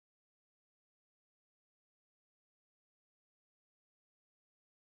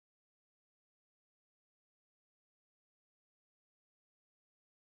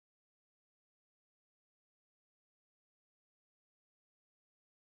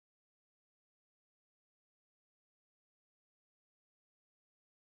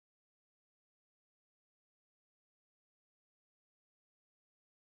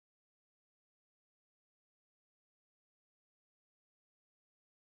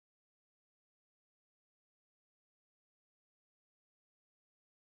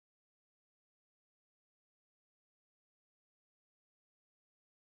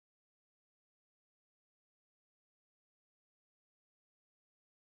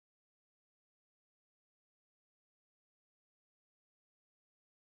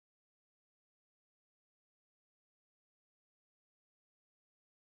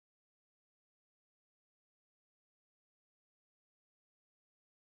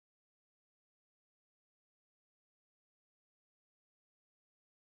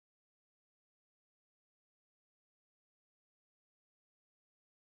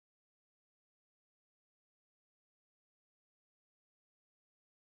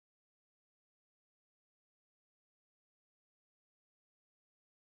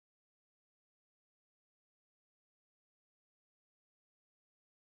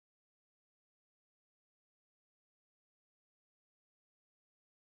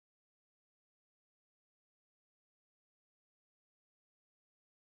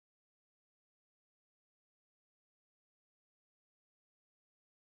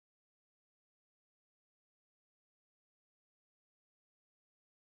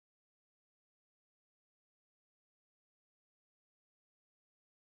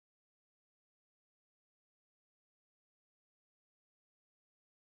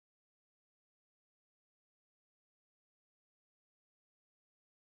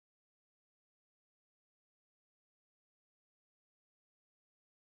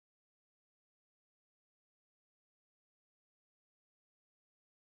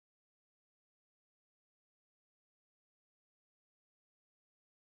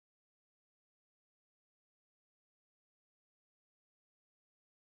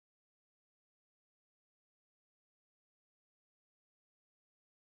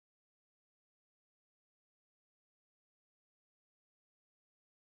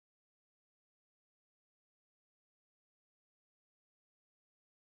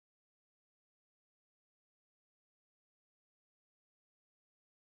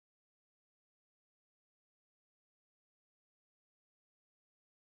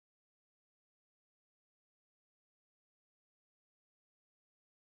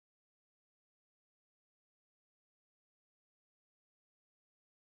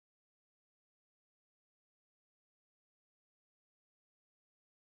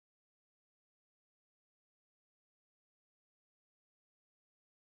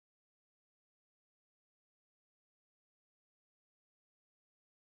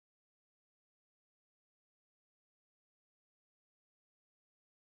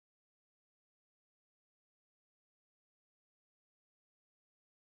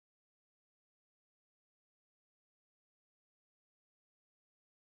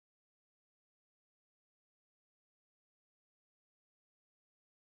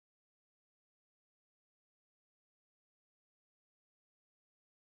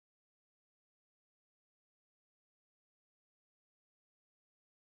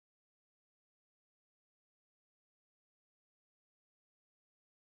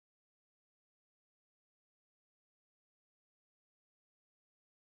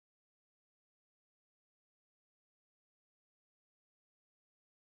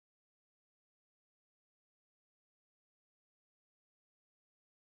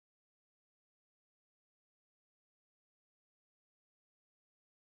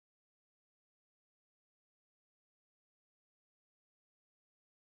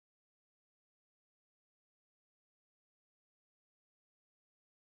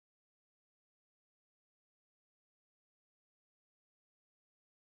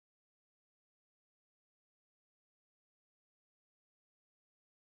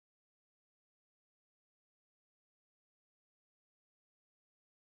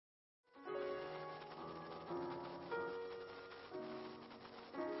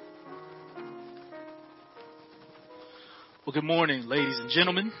Well, good morning, ladies and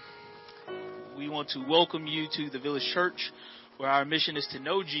gentlemen. We want to welcome you to the Village Church, where our mission is to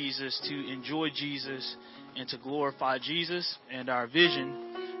know Jesus, to enjoy Jesus, and to glorify Jesus. And our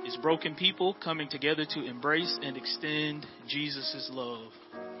vision is broken people coming together to embrace and extend Jesus' love.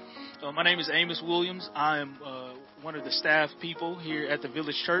 My name is Amos Williams. I am one of the staff people here at the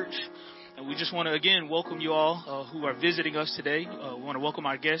Village Church. And we just want to, again, welcome you all who are visiting us today. We want to welcome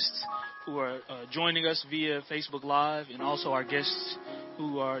our guests who are joining us via Facebook Live, and also our guests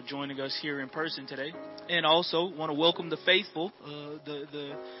who are joining us here in person today. And also want to welcome the faithful,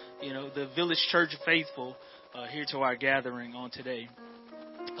 the Village Church faithful here to our gathering on today.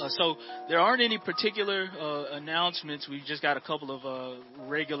 So there aren't any particular announcements. We've just got a couple of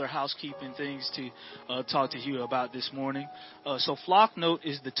regular housekeeping things to talk to you about this morning. So FlockNote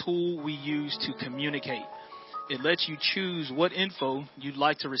is the tool we use to communicate. It lets you choose what info you'd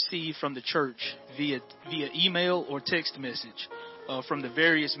like to receive from the church via email or text message from the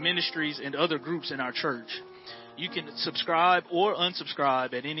various ministries and other groups in our church. You can subscribe or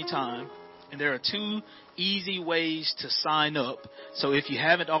unsubscribe at any time. And there are two easy ways to sign up. So if you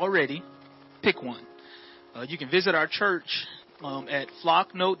haven't already, pick one. You can visit our church at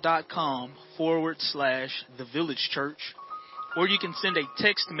flocknote.com/The Village Church. Or you can send a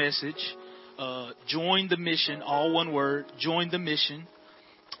text message, join the mission, all one word, join the mission,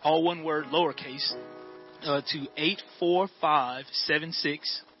 all one word, lowercase, to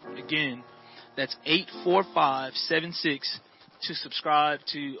 84576. Again, that's 84576 to subscribe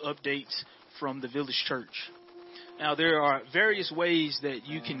to updates from the Village Church. Now, there are various ways that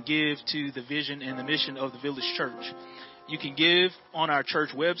you can give to the vision and the mission of the Village Church. You can give on our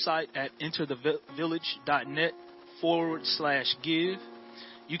church website at enterthevillage.net/give.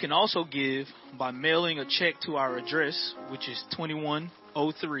 You can also give by mailing a check to our address, which is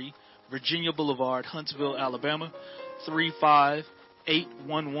 2103 Virginia Boulevard, Huntsville, Alabama,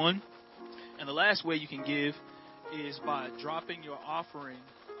 35811. And the last way you can give is by dropping your offering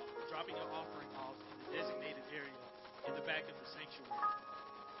off in the designated area in the back of the sanctuary.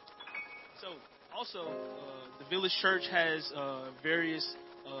 So, also, the Village Church has various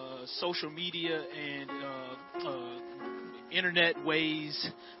social media and internet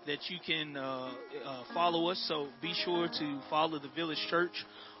ways that you can follow us. So be sure to follow the Village Church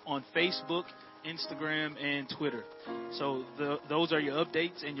on Facebook, Instagram, and Twitter. So those are your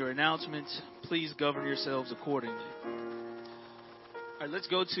updates and your announcements. Please govern yourselves accordingly. All right, let's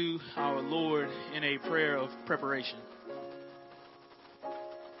go to our Lord in a prayer of preparation.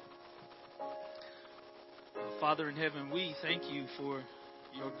 Father in heaven, we thank you for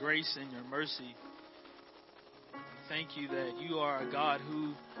your grace and your mercy. Thank you that you are a God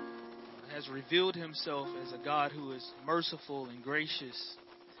who has revealed himself as a God who is merciful and gracious,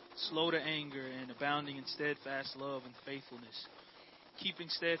 slow to anger, and abounding in steadfast love and faithfulness, keeping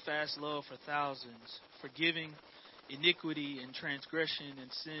steadfast love for thousands, forgiving iniquity and transgression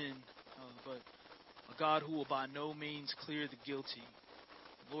and sin, but a God who will by no means clear the guilty.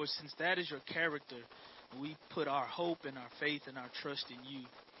 Lord, since that is your character, we put our hope and our faith and our trust in you.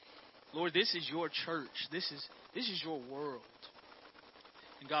 Lord, this is your church. This is your world.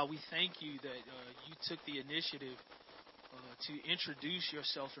 And God, we thank you that you took the initiative to introduce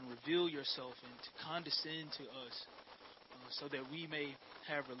yourself and reveal yourself and to condescend to us so that we may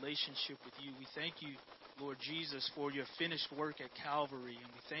have relationship with you. We thank you, Lord Jesus, for your finished work at Calvary.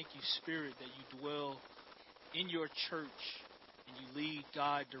 And we thank you, Spirit, that you dwell in your church and you lead,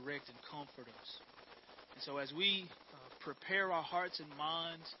 guide, direct, and comfort us. And so as we prepare our hearts and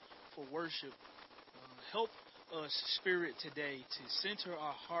minds for worship, help us, Spirit, today to center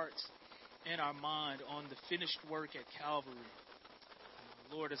our hearts and our mind on the finished work at Calvary.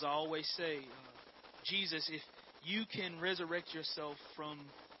 Lord, as I always say, Jesus, if you can resurrect yourself from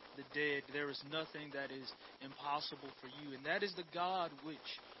the dead, there is nothing that is impossible for you. And that is the God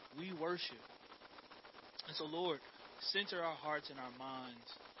which we worship. And so, Lord, center our hearts and our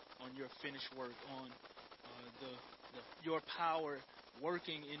minds on your finished work, on your power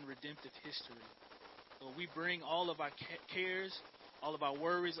working in redemptive history. Lord, we bring all of our cares, all of our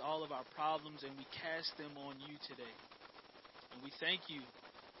worries, all of our problems, and we cast them on you today. And we thank you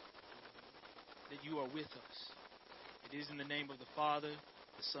that you are with us. It is in the name of the Father,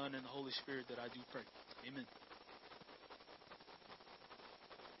 the Son, and the Holy Spirit that I do pray. Amen.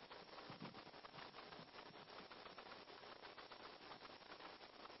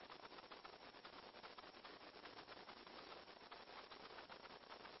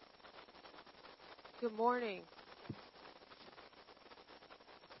 Good morning.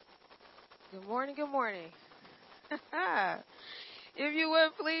 Good morning, good morning. If you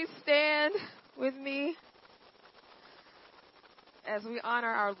would please stand with me. as we honor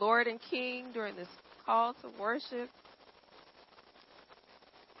our Lord and King during this call to worship,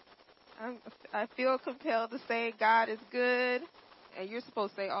 I feel compelled to say God is good, and you're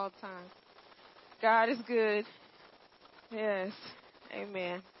supposed to say all the time, God is good. Yes,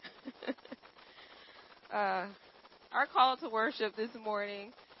 amen. Our call to worship this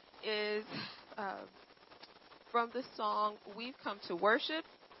morning is from the song, We've Come to Worship.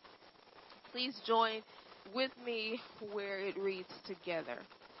 Please join with me where it reads together.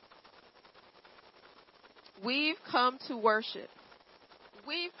 We've come to worship.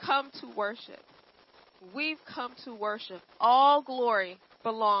 We've come to worship. We've come to worship. All glory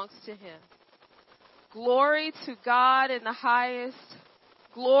belongs to Him. Glory to God in the highest.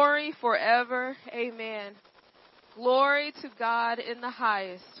 Glory forever. Amen. Glory to God in the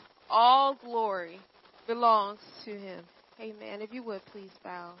highest. All glory belongs to Him. Amen. If you would, please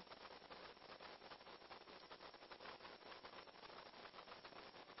bow.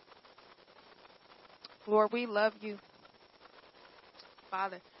 Lord, we love you.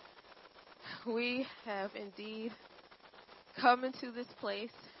 Father, we have indeed come into this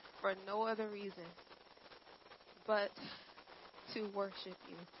place for no other reason but to worship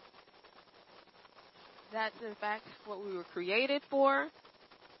you. That's in fact what we were created for,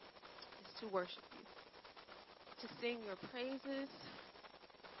 is to worship you, to sing your praises,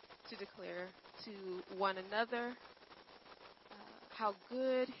 to declare to one another how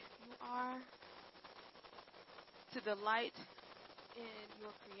good you are, to delight in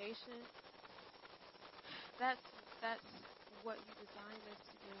your creation. That's what you designed us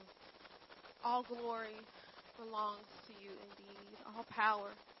to do. All glory belongs to you indeed. All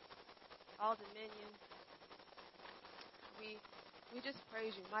power, all dominion. We just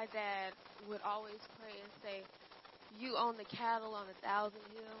praise you. My dad would always pray and say, you own the cattle on 1,000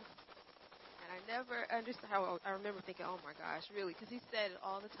 hills. And I never understood how I remember thinking, oh my gosh, really? Because he said it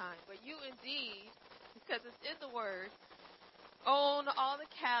all the time. But you indeed, because it's in the word, own all the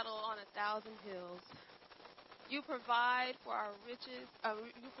cattle on 1,000 hills. You provide for our riches.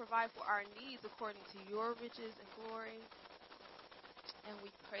 You provide for our needs according to your riches and glory. And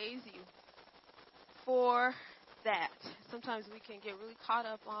we praise you for that. Sometimes we can get really caught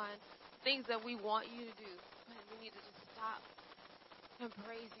up on things that we want you to do. But we need to just stop and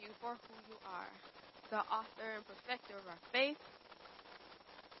praise you for who you are. The author and perfecter of our faith.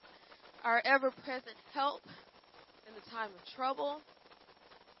 Our ever-present help in the time of trouble.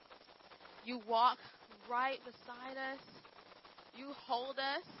 You walk right beside us. You hold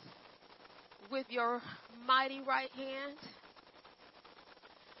us with your mighty right hand.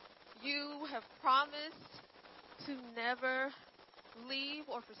 You have promised to never leave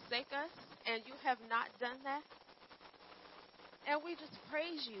or forsake us, and you have not done that. And we just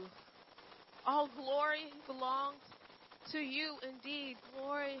praise you. All glory belongs to you indeed.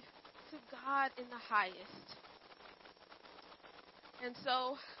 Glory to God in the highest. And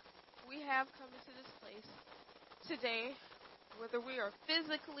so we have come into this place today, whether we are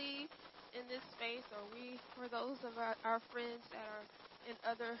physically in this space or those of our friends that are in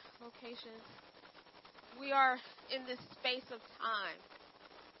other locations, we are in this space of time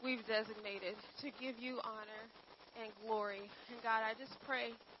we've designated to give you honor and glory. And God, I just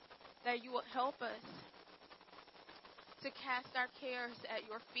pray that you will help us to cast our cares at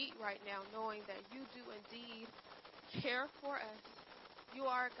your feet right now, knowing that you do indeed care for us. You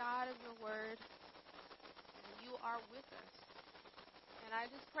are a God of your word, and you are with us. And I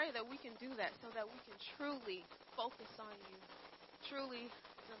just pray that we can do that so that we can truly focus on you, truly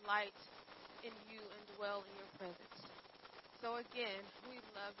delight in you and dwell in your presence. So again, we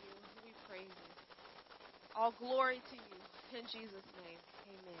love you. We praise you. All glory to you. In Jesus' name,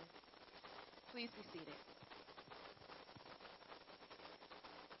 amen. Please be seated.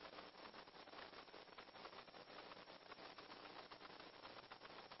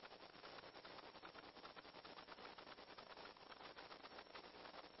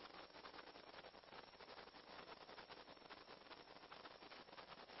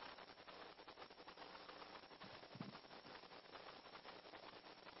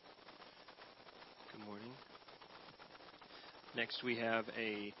 Good morning. Next we have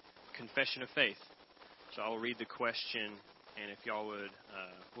a confession of faith. So I'll read the question, and if y'all would,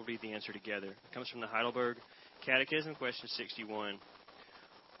 we'll read the answer together. It comes from the Heidelberg Catechism, question 61.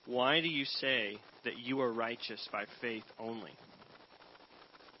 Why do you say that you are righteous by faith only?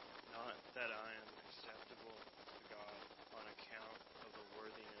 Not that I am acceptable to God on account of the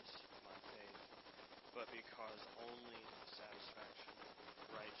worthiness of my faith, but because only the satisfaction,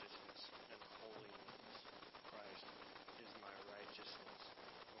 righteousness, and holiness of Christ is my righteousness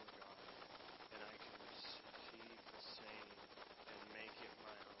before God, and I can receive the same and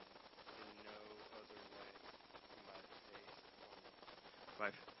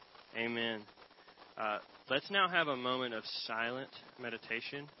Wife. Amen. Let's now have a moment of silent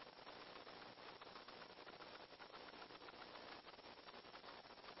meditation.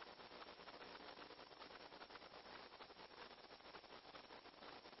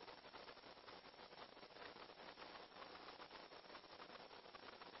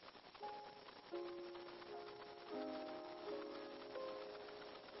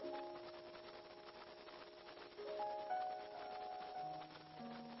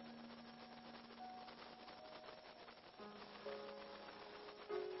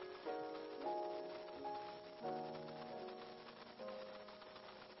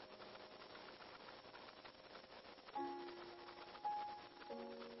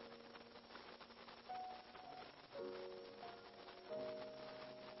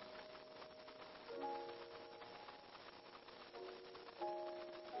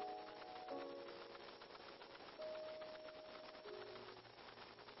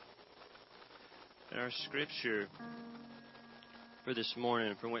 And our scripture for this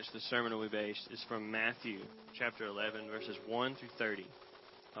morning, from which the sermon will be based, is from Matthew chapter 11, verses 1 through 30.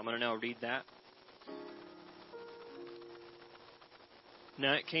 I'm going to now read that.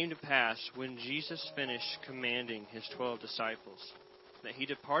 Now it came to pass, when Jesus finished commanding his 12 disciples, that he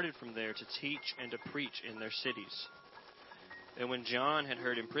departed from there to teach and to preach in their cities. And when John had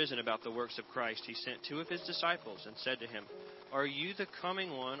heard in prison about the works of Christ, he sent 2 of his disciples and said to him, Are you the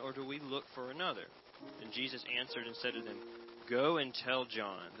coming one, or do we look for another? And Jesus answered and said to them, Go and tell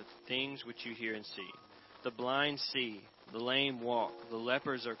John the things which you hear and see. The blind see, the lame walk, the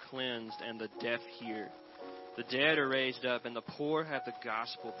lepers are cleansed, and the deaf hear. The dead are raised up, and the poor have the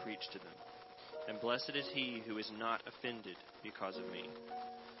gospel preached to them. And blessed is he who is not offended because of me.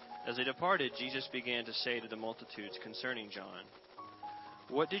 As they departed, Jesus began to say to the multitudes concerning John,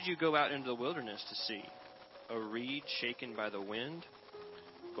 What did you go out into the wilderness to see? A reed shaken by the wind?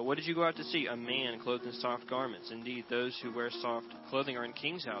 But what did you go out to see? A man clothed in soft garments. Indeed, those who wear soft clothing are in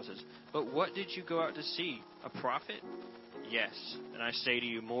kings' houses. But what did you go out to see? A prophet? Yes, and I say to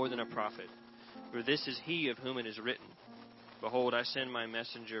you, more than a prophet. For this is he of whom it is written, Behold, I send my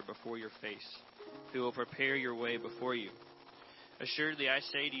messenger before your face, who will prepare your way before you. Assuredly, I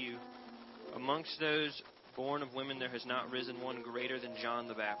say to you, amongst those born of women there has not risen one greater than John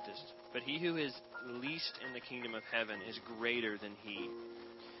the Baptist. But he who is least in the kingdom of heaven is greater than he.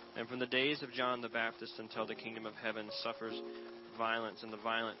 And from the days of John the Baptist until the kingdom of heaven suffers violence, and the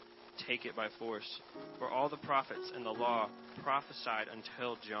violent take it by force. For all the prophets and the law prophesied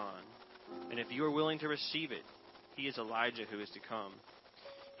until John. And if you are willing to receive it, he is Elijah who is to come.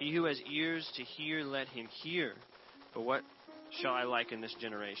 He who has ears to hear, let him hear. But what shall I liken this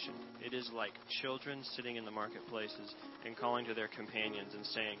generation? It is like children sitting in the marketplaces and calling to their companions and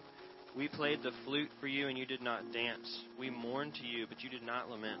saying, We played the flute for you, and you did not dance. We mourned to you, but you did not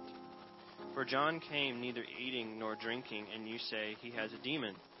lament. For John came neither eating nor drinking, and you say, He has a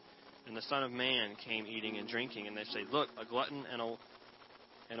demon. And the Son of Man came eating and drinking, and they say, Look, a glutton and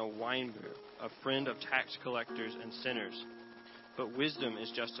a winebibber, a friend of tax collectors and sinners. But wisdom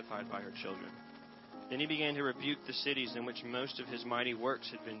is justified by her children. Then he began to rebuke the cities in which most of his mighty works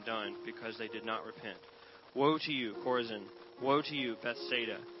had been done, because they did not repent. Woe to you, Chorazin! Woe to you,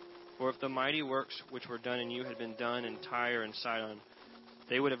 Bethsaida! For if the mighty works which were done in you had been done in Tyre and Sidon,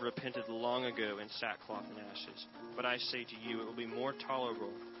 they would have repented long ago in sackcloth and ashes. But I say to you, it will be more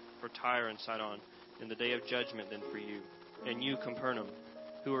tolerable for Tyre and Sidon in the day of judgment than for you. And you, Capernaum,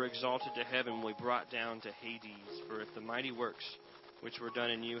 who are exalted to heaven, will be brought down to Hades. For if the mighty works which were done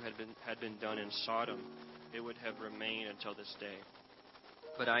in you had been done in Sodom, it would have remained until this day.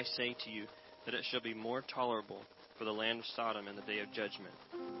 But I say to you that it shall be more tolerable for the land of Sodom in the day of judgment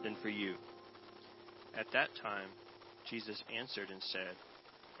than for you. At that time, Jesus answered and said,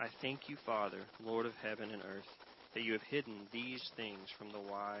 I thank you, Father, Lord of heaven and earth, that you have hidden these things from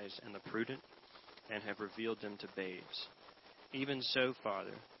the wise and the prudent, and have revealed them to babes. Even so,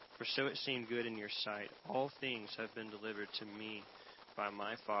 Father, for so it seemed good in your sight, all things have been delivered to me by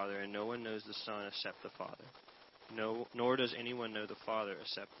my Father, and no one knows the Son except the Father. No, nor does anyone know the Father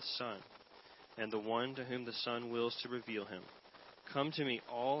except the Son, and the one to whom the Son wills to reveal him. Come to me,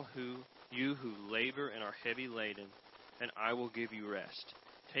 all you who labor and are heavy laden, and I will give you rest.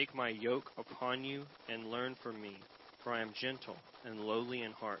 Take my yoke upon you and learn from me, for I am gentle and lowly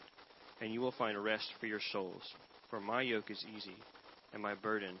in heart, and you will find rest for your souls. For my yoke is easy, and my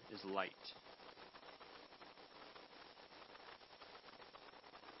burden is light.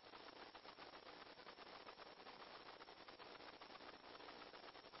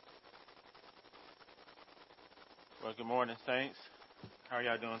 Well, good morning, Saints. How are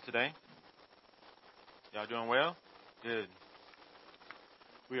y'all doing today? Y'all doing well? Good.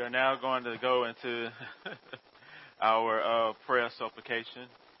 We are now going to go into our prayer supplication.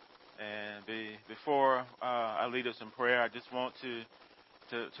 And before I lead us in prayer, I just want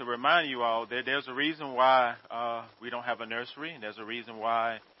to remind you all that there's a reason why we don't have a nursery, and there's a reason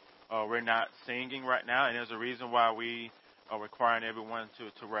why we're not singing right now, and there's a reason why we are requiring everyone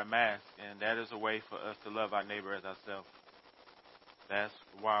to wear a mask, and that is a way for us to love our neighbor as ourselves. That's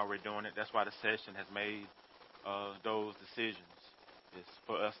why we're doing it. That's why the session has made those decisions. It's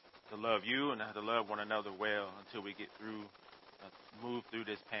for us to love you and to love one another well until we get through, move through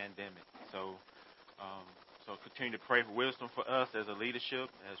this pandemic. So continue to pray for wisdom for us as a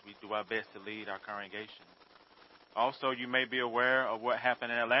leadership as we do our best to lead our congregation. Also, you may be aware of what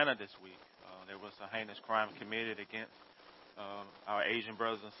happened in Atlanta this week. There was a heinous crime committed against our Asian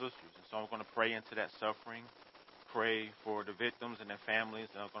brothers and sisters. And so I'm going to pray into that suffering, pray for the victims and their families,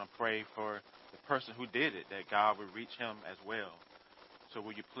 and I'm going to pray for the person who did it, that God would reach him as well. So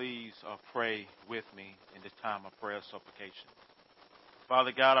will you please pray with me in this time of prayer supplication.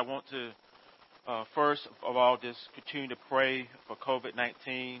 Father God, I want to first of all just continue to pray for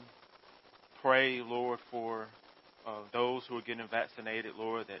COVID-19. Pray, Lord, for those who are getting vaccinated,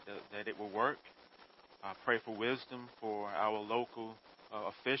 Lord, that it will work. I pray for wisdom for our local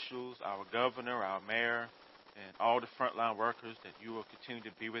officials, our governor, our mayor, and all the frontline workers, that you will continue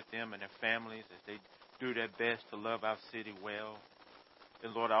to be with them and their families as they do their best to love our city well.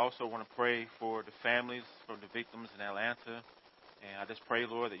 And Lord, I also want to pray for the families from the victims in Atlanta. And I just pray,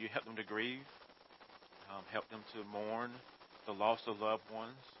 Lord, that you help them to grieve, help them to mourn the loss of loved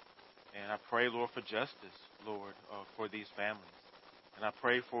ones. And I pray, Lord, for justice, Lord, for these families. And I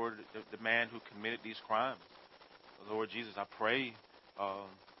pray for the man who committed these crimes. Lord Jesus, I pray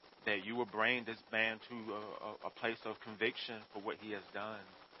that you will bring this man to a place of conviction for what he has done.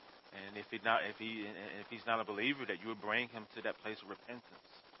 And if he's not a believer, that you would bring him to that place of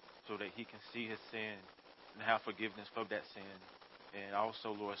repentance, so that he can see his sin and have forgiveness for that sin, and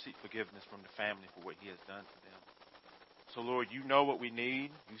also, Lord, seek forgiveness from the family for what he has done to them. So, Lord, you know what we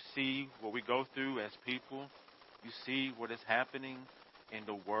need. You see what we go through as people. You see what is happening in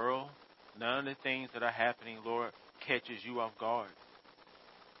the world. None of the things that are happening, Lord, catches you off guard.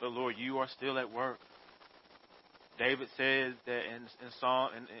 But, Lord, you are still at work. David says that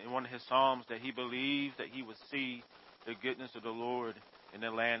in one of his Psalms that he believes that he would see the goodness of the Lord in the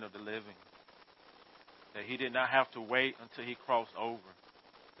land of the living. That he did not have to wait until he crossed over.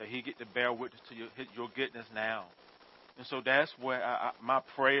 That he get to bear witness to your goodness now. And so that's where my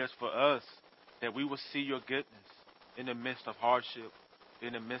prayers for us, that we will see your goodness in the midst of hardship,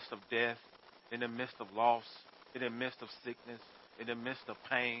 in the midst of death, in the midst of loss, in the midst of sickness, in the midst of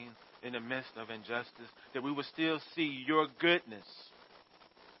pain, in the midst of injustice, that we will still see your goodness,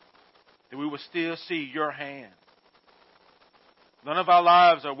 that we will still see your hand. None of our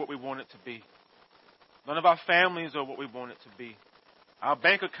lives are what we want it to be. None of our families are what we want it to be. Our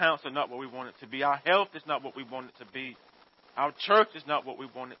bank accounts are not what we want it to be. Our health is not what we want it to be. Our church is not what we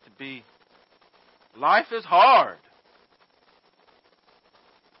want it to be. Life is hard.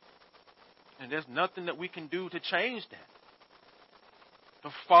 And there's nothing that we can do to change that.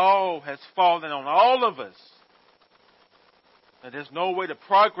 The fall has fallen on all of us. And there's no way to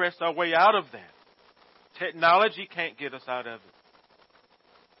progress our way out of that. Technology can't get us out of it.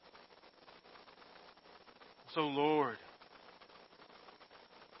 So, Lord,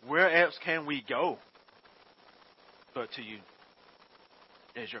 where else can we go but to you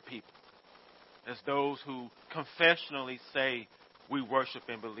as your people? As those who confessionally say we worship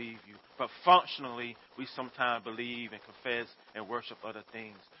and believe you, but functionally we sometimes believe and confess and worship other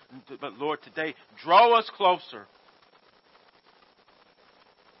things. But Lord, today, draw us closer.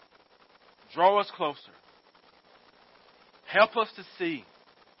 Draw us closer. Help us to see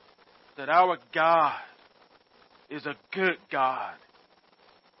that our God is a good God.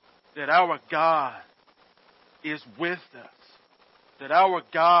 That our God is with us. That our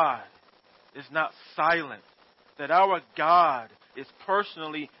God is not silent. That our God is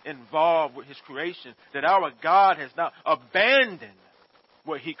personally involved with his creation. That our God has not abandoned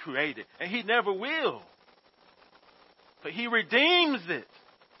what he created. And he never will. But he redeems it.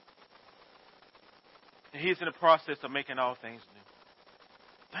 And he's in the process of making all things new.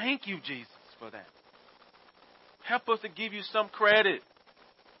 Thank you, Jesus, for that. Help us to give you some credit.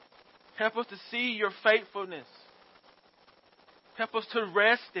 Help us to see your faithfulness. Help us to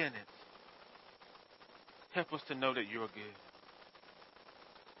rest in it. Help us to know that you're good.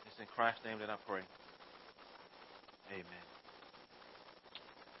 It's in Christ's name that I pray. Amen.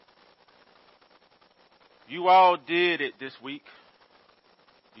 You all did it this week.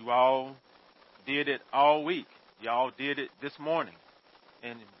 You all did it all week. You all did it this morning.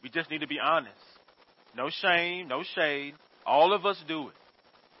 And we just need to be honest. No shame, no shade. All of us do it.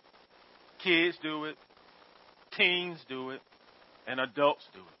 Kids do it. Teens do it. And adults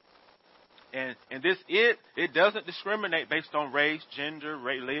do it. And it doesn't discriminate based on race, gender,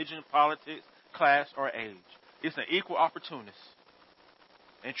 religion, politics, class, or age. It's an equal opportunist.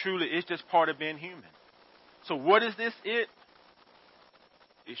 And truly, it's just part of being human. So what is this it?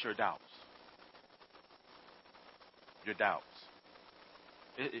 It's your doubts. Your doubts.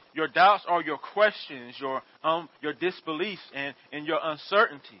 Your doubts are your questions, your disbeliefs, and your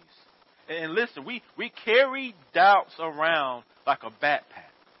uncertainties. And listen, we carry doubts around like a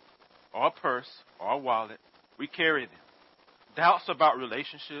backpack, or a purse, or a wallet. We carry them. Doubts about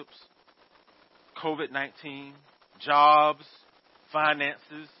relationships, COVID-19, jobs,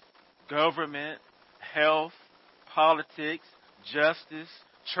 finances, government, health, politics, justice,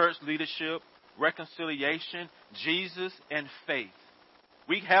 church leadership, reconciliation, Jesus, and faith.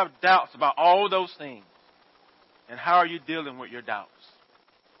 We have doubts about all those things. And how are you dealing with your doubts?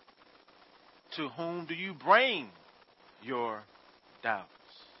 To whom do you bring your doubts?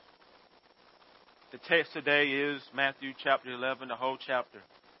 The text today is Matthew chapter 11, the whole chapter.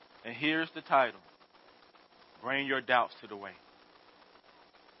 And here's the title. Bring your doubts to the way.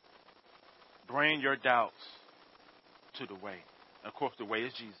 Bring your doubts to the way. Of course, the way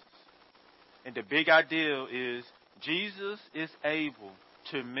is Jesus. And the big idea is Jesus is able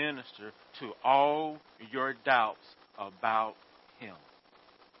to minister to all your doubts about him.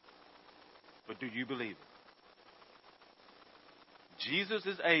 But do you believe it? Jesus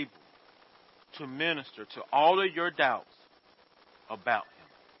is able to minister to all of your doubts about him.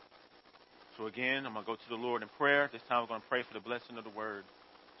 So again, I'm going to go to the Lord in prayer. This time I'm going to pray for the blessing of the word.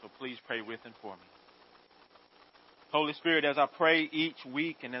 So please pray with and for me. Holy Spirit, as I pray each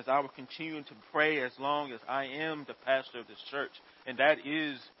week and as I will continue to pray as long as I am the pastor of this church, and that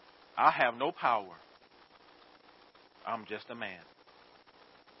is, I have no power. I'm just a man.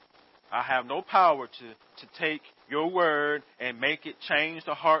 I have no power to take your word and make it change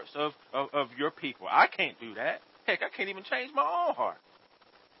the hearts of your people. I can't do that. Heck, I can't even change my own heart,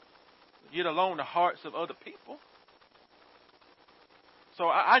 yet alone the hearts of other people. So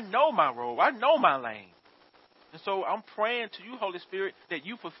I know my role. I know my lane. And so I'm praying to you, Holy Spirit, that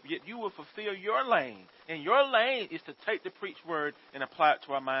you will fulfill your lane. And your lane is to take the preached word and apply it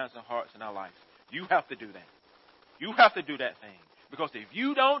to our minds and hearts and our life. You have to do that. You have to do that thing. Because if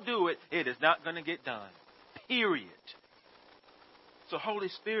you don't do it, it is not going to get done. Period. So Holy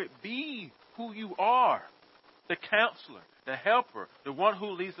Spirit, be who you are. The counselor, the helper, the one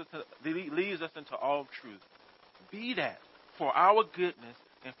who leads us into all truth. Be that for our goodness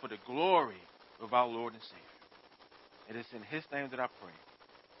and for the glory of our Lord and Savior. It is in his name that I pray.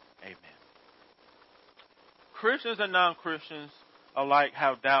 Amen. Christians and non-Christians alike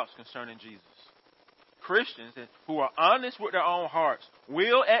have doubts concerning Jesus. Christians who are honest with their own hearts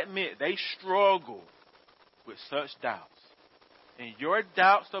will admit they struggle with such doubts. And your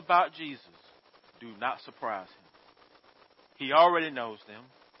doubts about Jesus do not surprise him. He already knows them,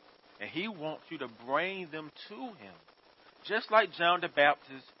 and he wants you to bring them to him. Just like John the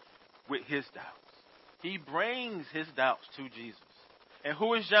Baptist with his doubts. He brings his doubts to Jesus. And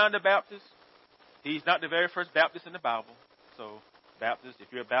who is John the Baptist? He's not the very first Baptist in the Bible. So, Baptist, if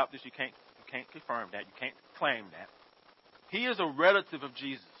you're a Baptist, you can't confirm that. You can't claim that. He is a relative of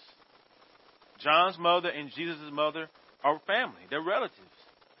Jesus. John's mother and Jesus' mother are family. They're relatives.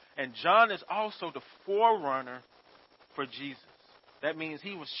 And John is also the forerunner for Jesus. That means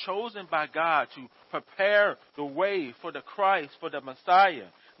he was chosen by God to prepare the way for the Christ, for the Messiah.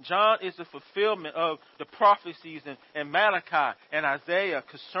 John is the fulfillment of the prophecies in Malachi and Isaiah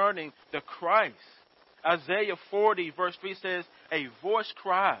concerning the Christ. Isaiah 40 verse 3 says, a voice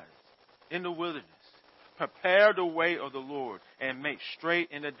cries in the wilderness, prepare the way of the Lord and make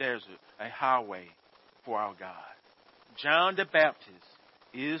straight in the desert a highway for our God. John the Baptist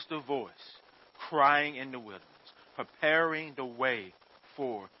is the voice crying in the wilderness, preparing the way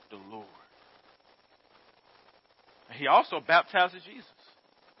for the Lord. He also baptizes Jesus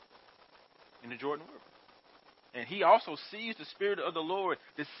in the Jordan River. And he also sees the Spirit of the Lord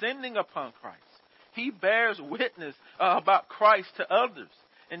descending upon Christ. He bears witness about Christ to others.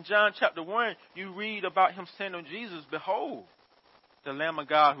 In John chapter 1, you read about him saying to Jesus, behold, the Lamb of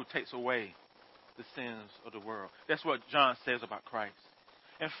God who takes away the sins of the world. That's what John says about Christ.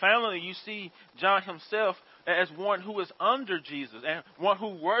 And finally, you see John himself as one who is under Jesus and one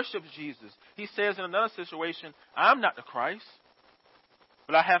who worships Jesus. He says in another situation, I'm not the Christ,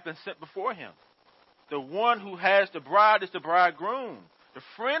 but I have been sent before him. The one who has the bride is the bridegroom. The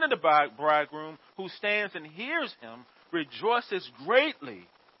friend of the bridegroom who stands and hears him rejoices greatly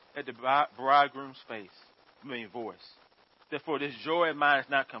at the bridegroom's voice. Therefore, this joy of mine is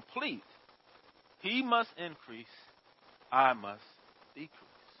not complete. He must increase, I must decrease.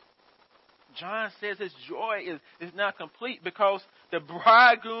 John says his joy is not complete because the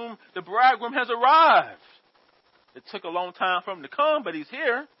bridegroom has arrived. It took a long time for him to come, but he's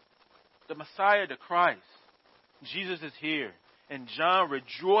here. The Messiah, the Christ. Jesus is here. And John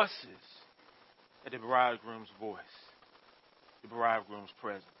rejoices at the bridegroom's voice, the bridegroom's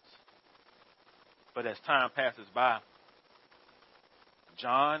presence. But as time passes by,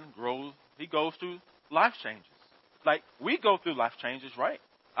 John grows. He goes through life changes. Like we go through life changes, right?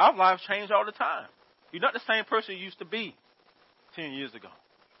 Our lives change all the time. You're not the same person you used to be 10 years ago.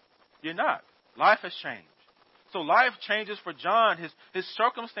 You're not. Life has changed. So life changes for John. His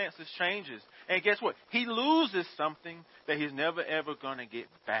circumstances changes. And guess what? He loses something that he's never, ever going to get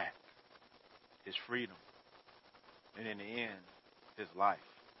back. His freedom. And in the end, his life.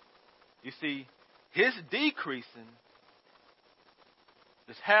 You see, his decreasing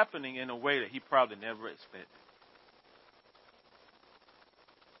is happening in a way that he probably never expected.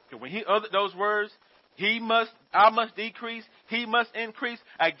 When he uttered those words, I must decrease, he must increase,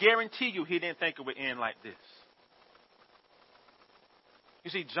 I guarantee you he didn't think it would end like this. You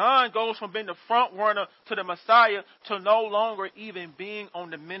see, John goes from being the front runner to the Messiah to no longer even being on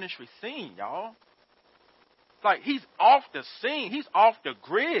the ministry scene, y'all. Like, he's off the scene. He's off the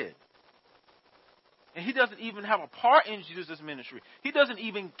grid. And he doesn't even have a part in Jesus' ministry. He doesn't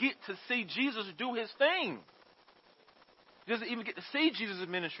even get to see Jesus do his thing. He doesn't even get to see Jesus'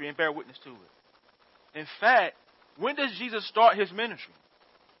 ministry and bear witness to it. In fact, when does Jesus start his ministry?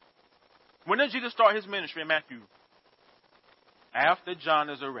 When does Jesus start his ministry in Matthew? After John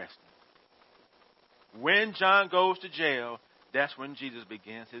is arrested. When John goes to jail, that's when Jesus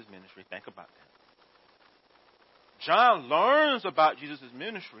begins his ministry. Think about that. John learns about Jesus'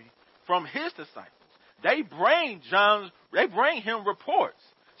 ministry from his disciples. They bring him reports.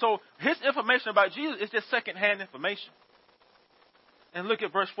 So his information about Jesus is just secondhand information. And look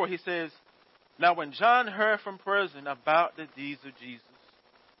at verse 4. He says, now when John heard from prison about the deeds of Jesus,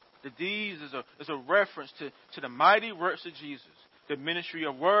 the deeds is a reference to the mighty works of Jesus, the ministry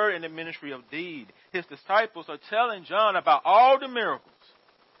of word and the ministry of deed. His disciples are telling John about all the miracles,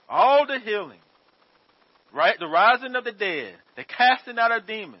 all the healing, right? The rising of the dead, the casting out of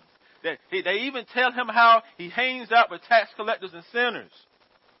demons. They even tell him how he hangs out with tax collectors and sinners.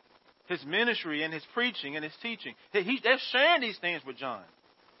 His ministry and his preaching and his teaching. They're sharing these things with John.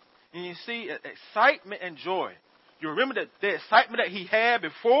 And you see excitement and joy. You remember the excitement that he had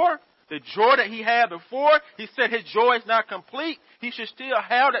before? The joy that he had before? He said his joy is not complete. He should still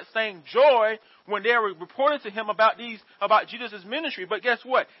have that same joy when they were reporting to him about Jesus' ministry. But guess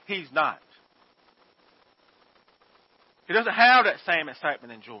what? He's not. He doesn't have that same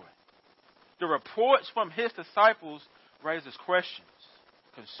excitement and joy. The reports from his disciples raises questions,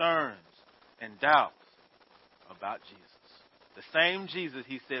 concerns, and doubts about Jesus. The same Jesus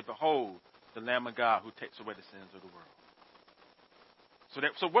he said, behold, the Lamb of God who takes away the sins of the world.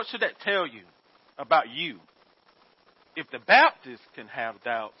 So what should that tell you about you? If the Baptists can have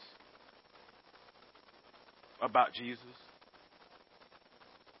doubts about Jesus,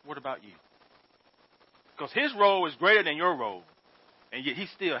 what about you? Because his role is greater than your role. And yet he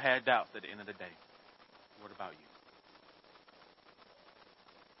still had doubts at the end of the day. What about you?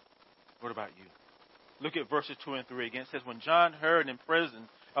 What about you? Look at verses 2 and 3 again. It says, when John heard in prison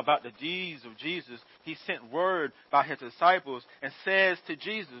about the deeds of Jesus, he sent word by his disciples and says to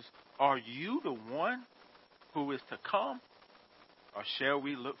Jesus, are you the one who is to come? Or shall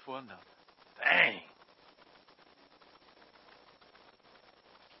we look for another? Dang.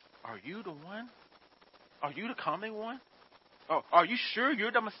 Are you the one? Are you the coming one? Oh, are you sure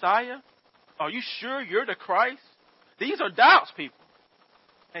you're the Messiah? Are you sure you're the Christ? These are doubts, people.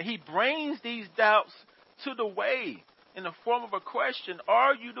 And he brings these doubts to the way in the form of a question.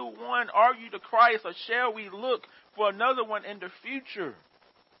 Are you the one? Are you the Christ? Or shall we look for another one in the future?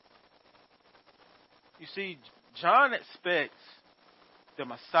 You see, John expects the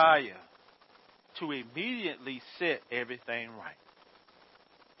Messiah to immediately set everything right.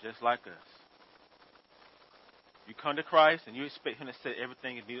 Just like us. You come to Christ and you expect him to set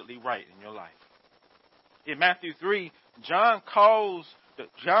everything immediately right in your life. In Matthew 3, John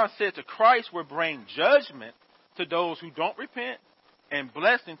said that Christ will bring judgment to those who don't repent and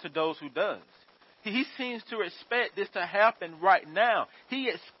blessing to those who does. He seems to expect this to happen right now. He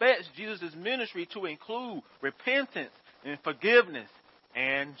expects Jesus' ministry to include repentance and forgiveness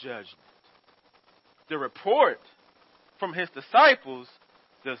and judgment. The report from his disciples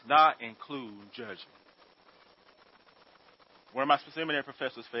does not include judgment. One of my seminary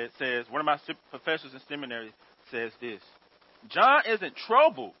professors says, one of my professors in seminary says this: John isn't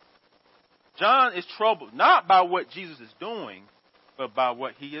troubled. John is troubled not by what Jesus is doing, but by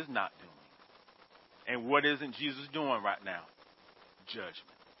what he is not doing. And what isn't Jesus doing right now? Judgment.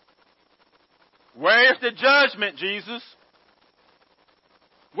 Where is the judgment, Jesus?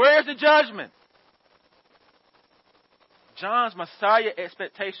 Where is the judgment? John's Messiah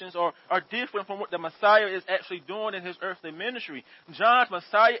expectations are different from what the Messiah is actually doing in his earthly ministry. John's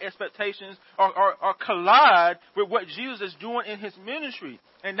Messiah expectations are collide with what Jesus is doing in his ministry.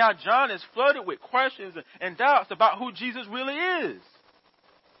 And now John is flooded with questions and doubts about who Jesus really is.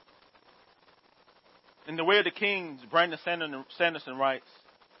 In The Way of the Kings, Brandon Sanderson writes,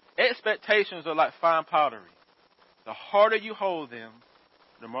 expectations are like fine pottery. The harder you hold them,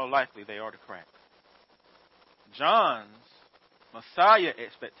 the more likely they are to crack. John's Messiah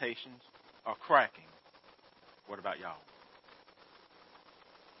expectations are cracking. What about y'all?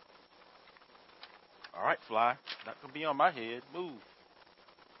 All right, fly. Not going to be on my head. Move.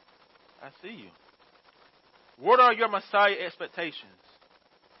 I see you. What are your Messiah expectations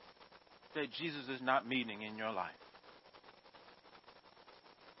that Jesus is not meeting in your life?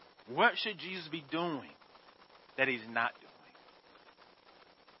 What should Jesus be doing that he's not doing?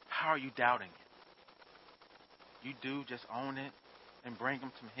 How are you doubting it? You do, just own it and bring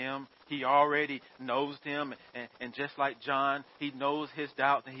them to him. He already knows them. And just like John, he knows his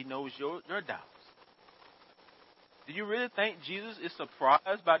doubts and he knows your doubts. Do you really think Jesus is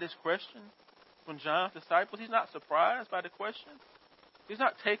surprised by this question from John's disciples? He's not surprised by the question. He's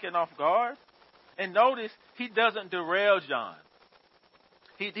not taken off guard. And notice, he doesn't derail John.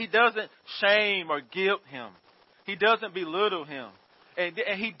 He doesn't shame or guilt him. He doesn't belittle him. And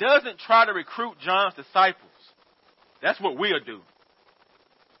he doesn't try to recruit John's disciples. That's what we'll do.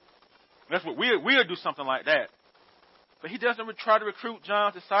 That's what we'll do, something like that. But he doesn't try to recruit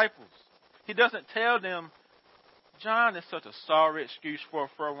John's disciples. He doesn't tell them, John is such a sorry excuse for a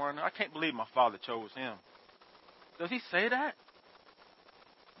forerunner. I can't believe my father chose him. Does he say that?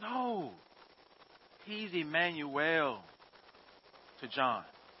 No. He's Emmanuel to John.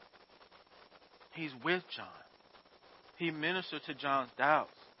 He's with John. He ministered to John's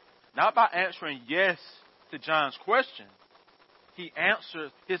doubts. Not by answering yes to John's question. His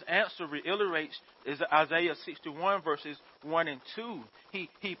answer reiterates is Isaiah 61 verses 1 and 2.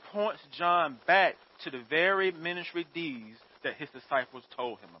 He points John back to the very ministry deeds that his disciples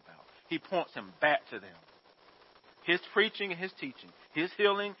told him about. He points him back to them. His preaching and his teaching. His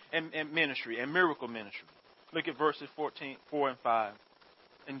healing and ministry and miracle ministry. Look at verses 4 and 5.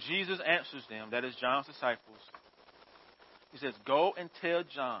 And Jesus answers them, that is John's disciples. He says, go and tell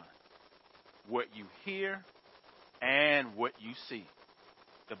John what you hear and what you see.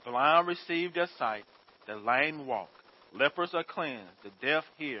 The blind receive their sight, the lame walk, lepers are cleansed, the deaf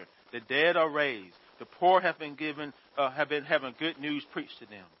hear, the dead are raised, the poor have been having good news preached to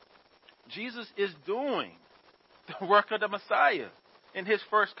them. Jesus is doing the work of the Messiah in his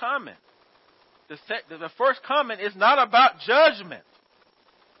first comment. The first comment is not about judgment.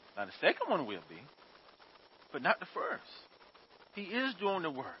 Now the second one will be, but not the first. He is doing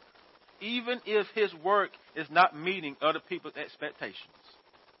the work, even if his work is not meeting other people's expectations.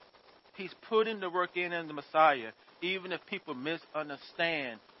 He's putting the work in the Messiah, even if people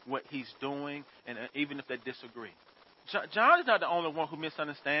misunderstand what he's doing, and even if they disagree. John is not the only one who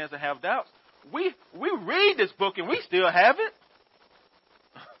misunderstands and have doubts. We read this book and we still have it.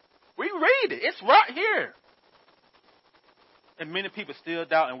 We read it. It's right here. And many people still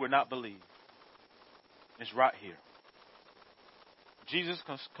doubt and will not believe. It's right here. Jesus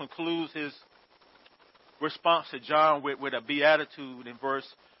concludes his response to John with a beatitude in verse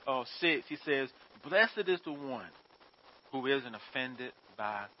 6. He says, blessed is the one who isn't offended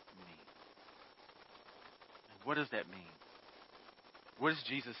by me. And what does that mean? What is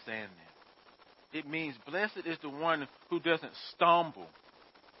Jesus saying there? It means blessed is the one who doesn't stumble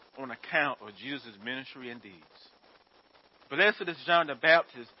on account of Jesus' ministry and deeds. Blessed is John the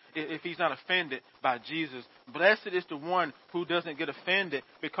Baptist if he's not offended by Jesus. Blessed is the one who doesn't get offended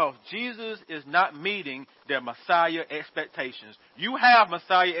because Jesus is not meeting their Messiah expectations. You have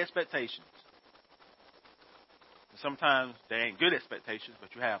Messiah expectations. Sometimes they ain't good expectations,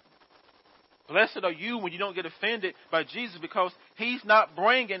 but you have them. Blessed are you when you don't get offended by Jesus because he's not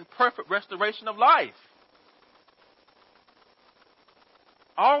bringing perfect restoration of life.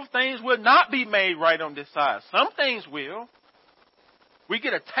 All things will not be made right on this side. Some things will. We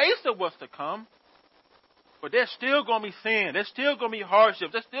get a taste of what's to come, but there's still going to be sin. There's still going to be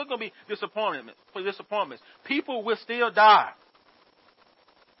hardships. There's still going to be disappointments. People will still die.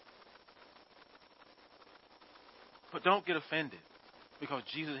 But don't get offended, because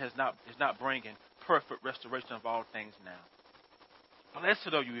Jesus is not bringing perfect restoration of all things now.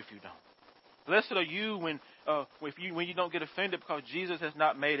 Blessed are you if you don't. Blessed are you when you don't get offended, because Jesus has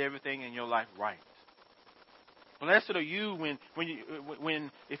not made everything in your life right. Blessed are you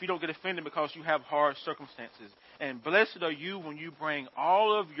if you don't get offended because you have hard circumstances. And blessed are you when you bring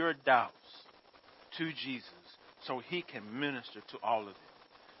all of your doubts to Jesus so he can minister to all of them.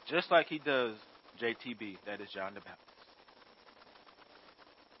 Just like he does JTB, that is John the Baptist.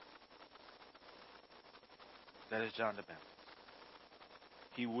 That is John the Baptist.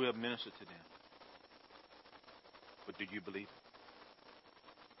 He will minister to them. But do you believe it?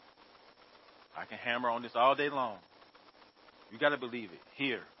 I can hammer on this all day long. You got to believe it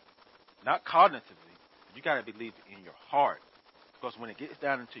here. Not cognitively, but you got to believe it in your heart. Because when it gets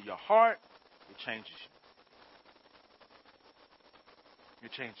down into your heart, it changes you.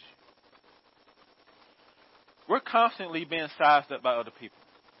 It changes you. We're constantly being sized up by other people.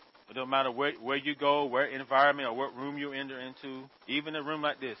 It don't matter where you go, what environment or what room you enter into. Even a room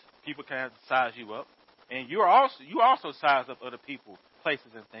like this, people can size you up. And you also size up other people,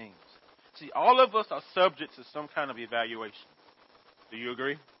 places, and things. See, all of us are subject to some kind of evaluation. Do you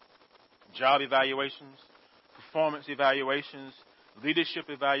agree? Job evaluations, performance evaluations, leadership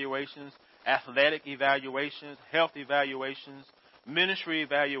evaluations, athletic evaluations, health evaluations, ministry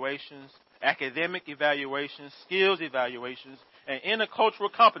evaluations, academic evaluations, skills evaluations, and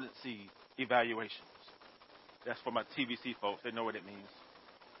intercultural competency evaluations. That's for my TVC folks. They know what it means.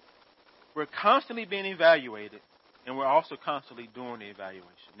 We're constantly being evaluated, and we're also constantly doing the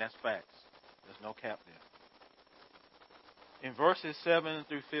evaluation. That's facts. There's no cap there. In verses 7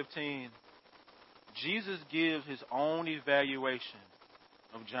 through 15, Jesus gives his own evaluation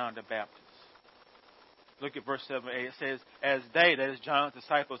of John the Baptist. Look at verse 7 and 8. It says, as they, that is John's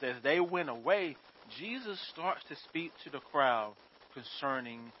disciples, as they went away, Jesus starts to speak to the crowd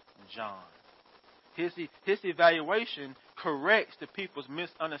concerning John. His evaluation corrects the people's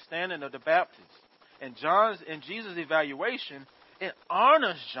misunderstanding of the Baptist. And Jesus' evaluation, it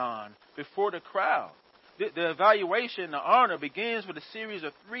honors John before the crowd. The evaluation, the honor, begins with a series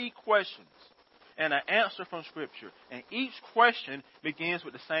of 3 questions and an answer from Scripture. And each question begins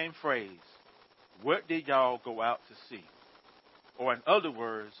with the same phrase: what did y'all go out to see? Or in other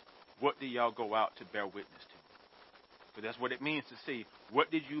words, what did y'all go out to bear witness to? So that's what it means to see. What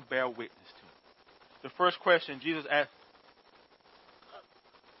did you bear witness to? The first question Jesus asked,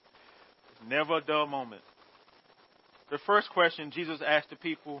 it's never a dull moment. The first question Jesus asked the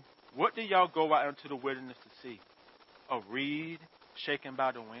people, what did y'all go out into the wilderness to see? A reed shaken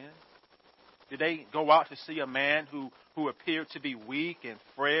by the wind? Did they go out to see a man who appeared to be weak and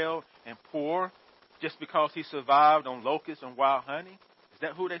frail and poor just because he survived on locusts and wild honey? Is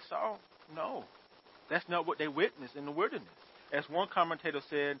that who they saw? No. That's not what they witnessed in the wilderness. As one commentator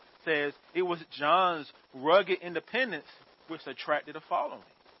says, it was John's rugged independence which attracted a following.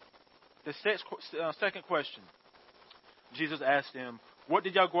 The second question, Jesus asked them, what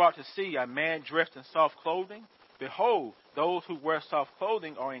did y'all go out to see? A man dressed in soft clothing? Behold, those who wear soft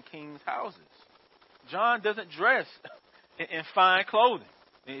clothing are in kings' houses. John doesn't dress in fine clothing.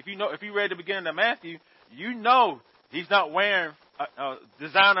 And if you read the beginning of Matthew, you know he's not wearing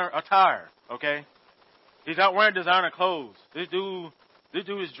designer attire, okay? He's not wearing designer clothes. This dude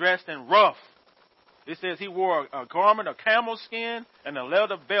is dressed in rough. It says he wore a garment of camel skin and a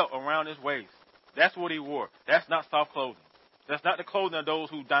leather belt around his waist. That's what he wore. That's not soft clothing. That's not the clothing of those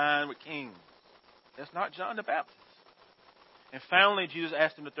who dine with kings. That's not John the Baptist. And finally, Jesus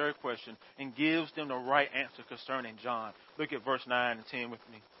asked them the third question and gives them the right answer concerning John. Look at verse 9 and 10 with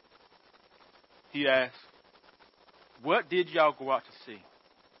me. He asks, what did y'all go out to see?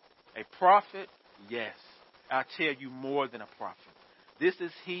 A prophet? Yes. I tell you, more than a prophet. This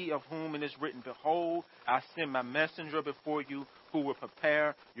is he of whom it is written, behold, I send my messenger before you who will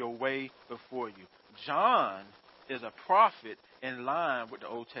prepare your way before you. John is a prophet in line with the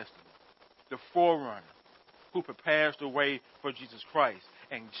Old Testament, the forerunner who prepares the way for Jesus Christ.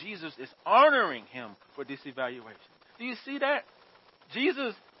 And Jesus is honoring him for this evaluation. Do you see that?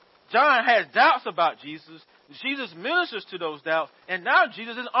 John has doubts about Jesus. Jesus ministers to those doubts. And now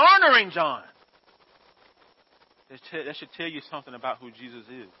Jesus is honoring John. That should tell you something about who Jesus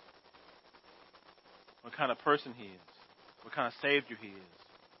is. What kind of person he is. What kind of Savior he is.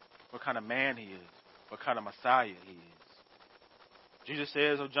 What kind of man he is. What kind of Messiah he is. Jesus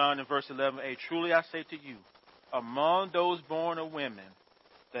says of John in verse 11a, truly I say to you, among those born of women,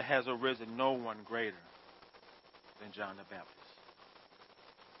 there has arisen no one greater than John the Baptist.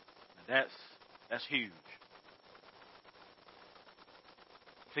 Now that's huge.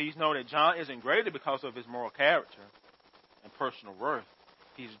 Please know that John isn't greater because of his moral character. and personal worth.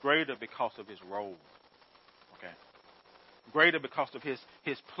 He's greater because of his role. Okay? Greater because of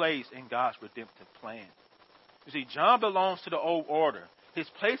his place in God's redemptive plan. You see, John belongs to the old order. His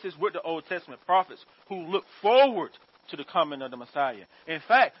place is with the Old Testament prophets who look forward to the coming of the Messiah. In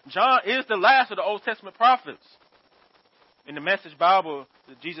fact, John is the last of the Old Testament prophets. In the Message Bible,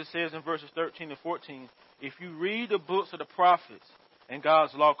 Jesus says in verses 13 and 14, if you read the books of the prophets and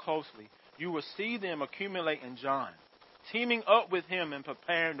God's law closely, you will see them accumulate in John, teaming up with him and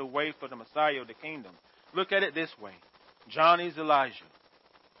preparing the way for the Messiah of the kingdom. Look at it this way. John is Elijah.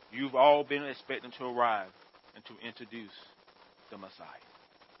 You've all been expecting to arrive and to introduce the Messiah.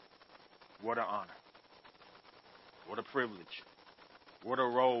 What an honor. What a privilege. What a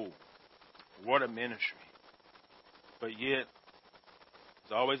role. What a ministry. But yet,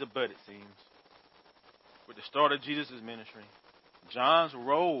 there's always a but, it seems. With the start of Jesus' ministry, John's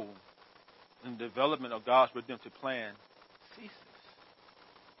role in the development of God's redemptive plan ceases.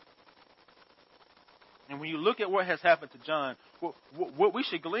 And when you look at what has happened to John, what we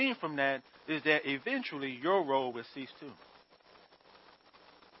should glean from that is that eventually your role will cease too.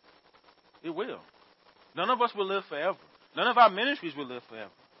 It will. None of us will live forever. None of our ministries will live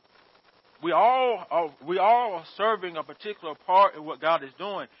forever. We all are serving a particular part in what God is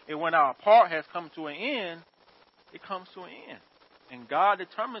doing. And when our part has come to an end, it comes to an end. And God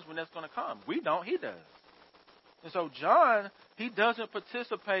determines when that's going to come. We don't. He does. And so John, he doesn't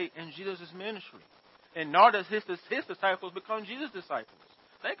participate in Jesus' ministry. And nor does his disciples become Jesus' disciples.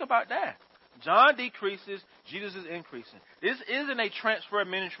 Think about that. John decreases, Jesus is increasing. This isn't a transfer of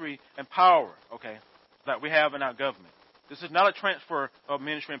ministry and power, okay, like we have in our government. This is not a transfer of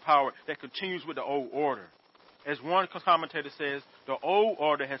ministry and power that continues with the old order. As one commentator says, the old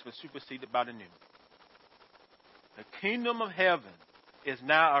order has been superseded by the new. The kingdom of heaven is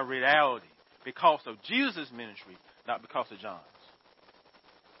now a reality because of Jesus' ministry, not because of John's.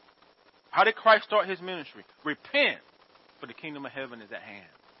 How did Christ start his ministry? Repent, for the kingdom of heaven is at hand.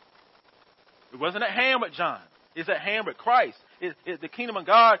 It wasn't at hand with John. It's at hand with Christ. The kingdom of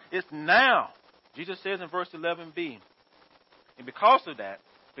God is now. Jesus says in verse 11b. And because of that,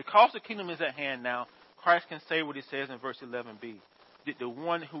 because the kingdom is at hand now, Christ can say what he says in verse 11b. That the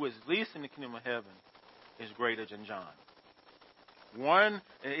one who is least in the kingdom of heaven is greater than John. One,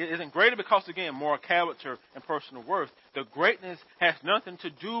 it isn't greater because, again, more character and personal worth. The greatness has nothing to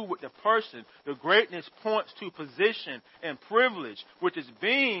do with the person. The greatness points to position and privilege, which is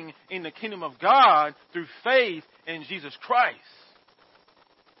being in the kingdom of God through faith in Jesus Christ.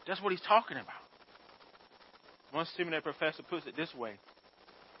 That's what he's talking about. One seminary professor puts it this way.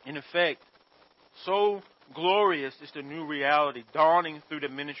 In effect, so glorious is the new reality dawning through the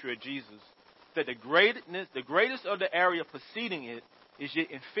ministry of Jesus that the greatest of the area preceding it is yet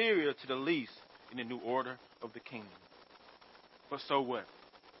inferior to the least in the new order of the kingdom. But so what?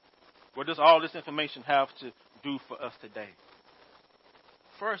 What does all this information have to do for us today?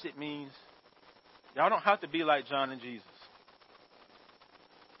 First, it means y'all don't have to be like John and Jesus.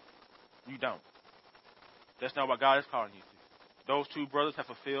 You don't. That's not what God is calling you to. Those two brothers have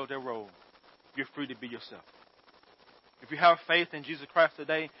fulfilled their role. You're free to be yourself. If you have faith in Jesus Christ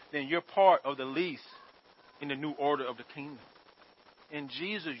today, then you're part of the least in the new order of the kingdom. In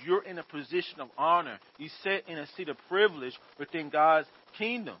Jesus, you're in a position of honor. You sit in a seat of privilege within God's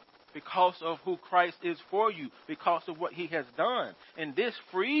kingdom because of who Christ is for you, because of what he has done. And this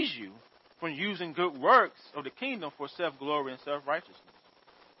frees you from using good works of the kingdom for self-glory and self-righteousness.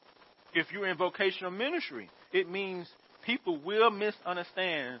 If you're in vocational ministry, it means people will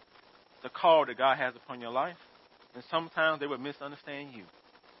misunderstand the call that God has upon your life. And sometimes they will misunderstand you.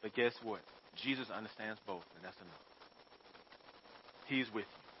 But guess what? Jesus understands both, and that's enough. He's with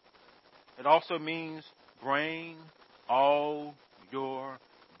you. It also means bring all your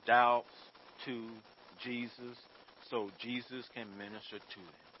doubts to Jesus so Jesus can minister to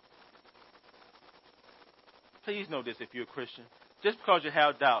them. Please know this if you're a Christian. Just because you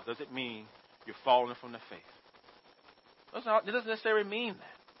have doubt doesn't mean you're falling from the faith. It doesn't necessarily mean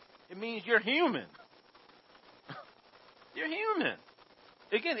that. It means you're human. You're human.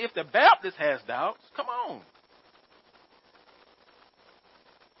 Again, if the Baptist has doubts, come on.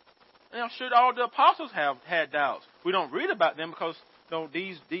 And I'm sure all the apostles have had doubts. We don't read about them because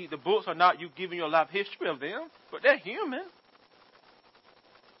the books are not you giving your life history of them, but they're human.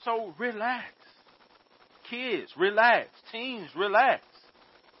 So relax. Kids, relax. Teens, relax.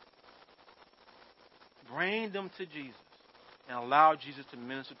 Bring them to Jesus and allow Jesus to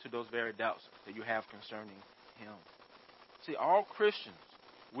minister to those very doubts that you have concerning him. See, all Christians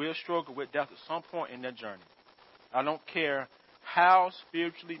will struggle with doubt at some point in their journey. I don't care how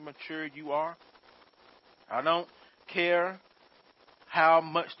spiritually mature you are. I don't care how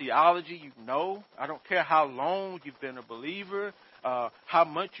much theology you know. I don't care how long you've been a believer, how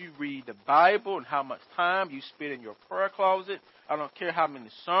much you read the Bible and how much time you spend in your prayer closet. I don't care how many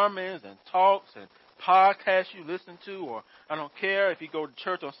sermons and talks and podcasts you listen to, or I don't care if you go to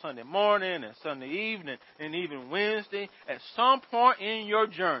church on Sunday morning and Sunday evening and even Wednesday. At some point in your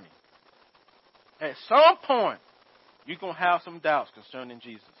journey, at some point, you're going to have some doubts concerning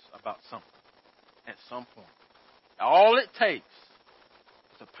Jesus about something. At some point. All it takes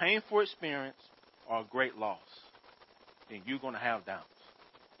is a painful experience or a great loss. Then you're going to have doubts.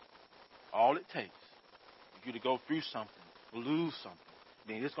 All it takes is you to go through something, lose something.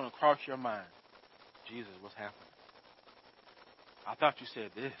 Then it's going to cross your mind. Jesus, what's happening? I thought you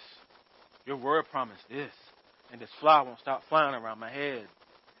said this. Your word promised this. And this fly won't stop flying around my head.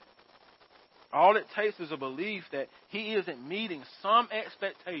 All it takes is a belief that he isn't meeting some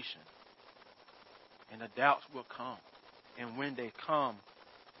expectation. And the doubts will come. And when they come,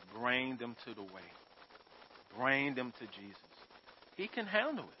 bring them to the way. Bring them to Jesus. He can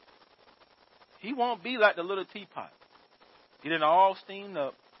handle it. He won't be like the little teapot. Get it all steamed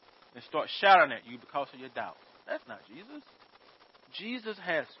up and start shouting at you because of your doubts. That's not Jesus. Jesus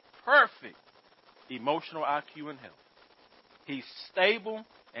has perfect emotional IQ and health. He's stable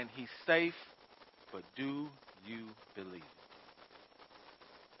and he's safe, but do you believe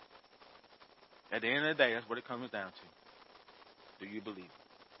it? At the end of the day, that's what it comes down to. Do you believe it?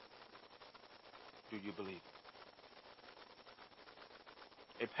 Do you believe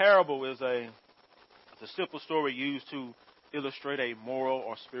it? A parable is a simple story used to illustrate a moral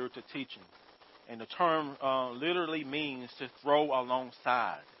or spiritual teaching. And the term literally means to throw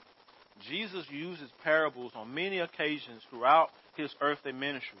alongside. Jesus uses parables on many occasions throughout his earthly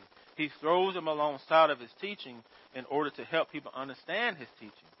ministry. He throws them alongside of his teaching in order to help people understand his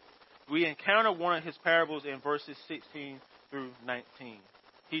teaching. We encounter one of his parables in verses 16 through 19.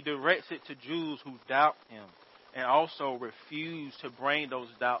 He directs it to Jews who doubt him and also refuse to bring those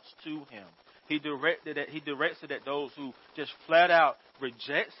doubts to him. He directs it at those who just flat out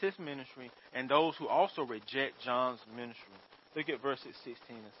rejects his ministry and those who also reject John's ministry. Look at verses 16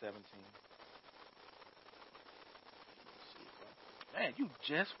 and 17. Man, you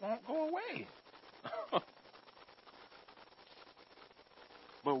just won't go away.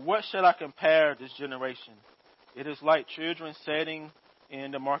 But what shall I compare this generation? It is like children sitting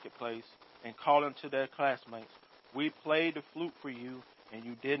in the marketplace and calling to their classmates, "We played the flute for you, and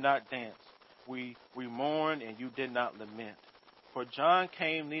you did not dance. We mourned, and you did not lament. For John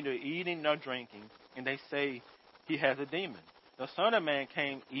came neither eating nor drinking, and they say he has a demon. The Son of Man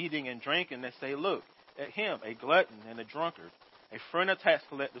came eating and drinking, and they say, look at him, a glutton and a drunkard, a friend of tax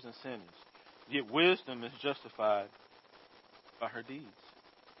collectors and sinners. Yet wisdom is justified by her deeds."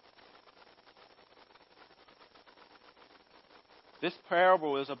 This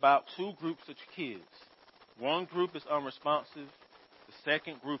parable is about two groups of kids. One group is unresponsive. The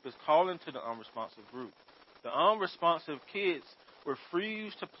second group is calling to the unresponsive group. The unresponsive kids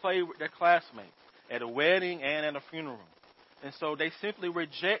refuse to play with their classmates at a wedding and at a funeral. And so they simply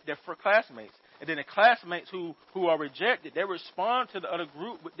reject their classmates. And then the classmates who are rejected, they respond to the other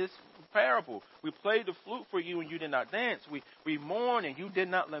group with this parable. "We played the flute for you and you did not dance. We mourned and you did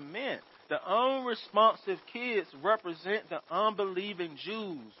not lament." The unresponsive kids represent the unbelieving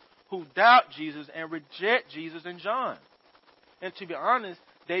Jews who doubt Jesus and reject Jesus and John. And to be honest,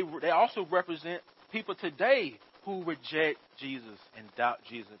 they also represent people today who reject Jesus and doubt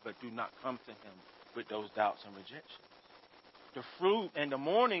Jesus, but do not come to him with those doubts and rejections. The fruit and the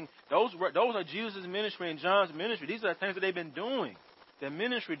mourning, those are Jesus' ministry and John's ministry. These are the things that they've been doing. Their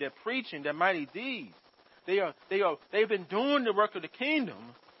ministry, their preaching, their mighty deeds. They've been doing the work of the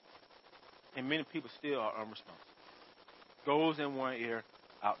kingdom, and many people still are unresponsive. Goes in one ear,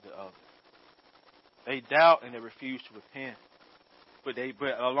 out the other. They doubt and they refuse to repent. But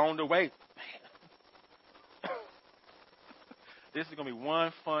along the way, man, this is going to be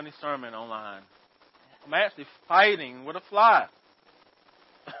one funny sermon online. I'm actually fighting with a fly.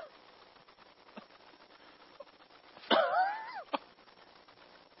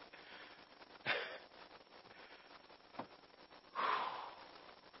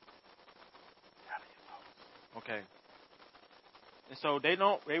 Okay. And so they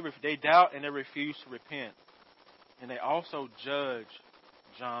doubt and they refuse to repent. And they also judge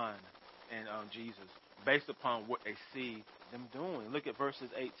John and Jesus based upon what they see them doing. Look at verses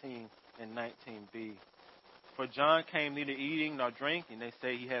 18 and 19b. For John came neither eating nor drinking. They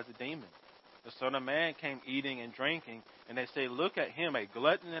say he has a demon. The Son of Man came eating and drinking. And they say, look at him, a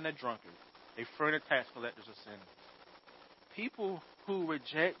glutton and a drunkard, a friend of tax collectors and sinners. People who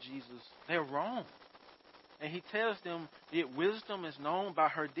reject Jesus, they're wrong. And he tells them that wisdom is known by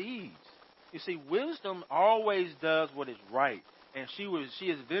her deeds. You see, wisdom always does what is right. And she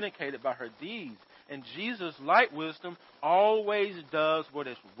is vindicated by her deeds. And Jesus, like wisdom, always does what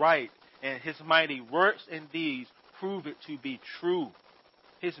is right. And his mighty works and deeds prove it to be true.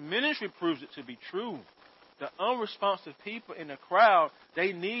 His ministry proves it to be true. The unresponsive people in the crowd,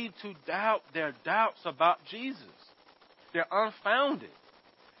 they need to doubt their doubts about Jesus. They're unfounded.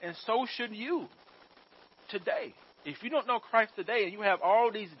 And so should you today. If you don't know Christ today and you have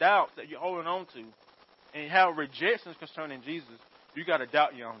all these doubts that you're holding on to and you have rejections concerning Jesus, you got to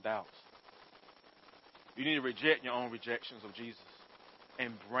doubt your own doubts. You need to reject your own rejections of Jesus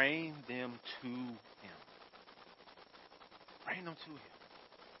and bring them to him. Bring them to him.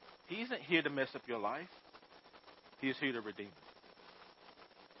 He isn't here to mess up your life. He is here to redeem it.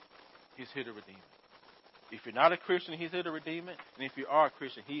 He's here to redeem it. If you're not a Christian, he's here to redeem it. And if you are a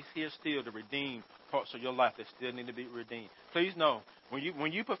Christian, he's here still to redeem parts of your life that still need to be redeemed. Please know,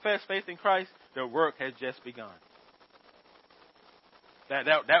 when you profess faith in Christ, the work has just begun.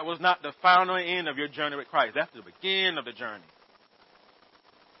 That was not the final end of your journey with Christ. That's the beginning of the journey.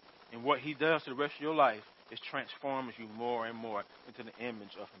 And what he does to the rest of your life is transforms you more and more into the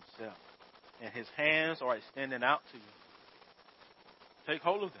image of himself. And his hands are extended out to you. Take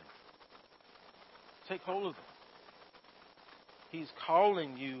hold of them. Take hold of them. He's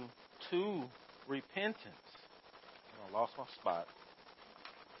calling you to repentance. I lost my spot.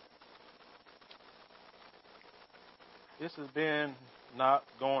 This has been not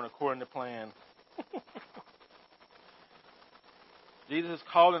going according to plan. Jesus is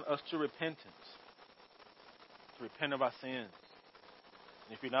calling us to repentance. To repent of our sins.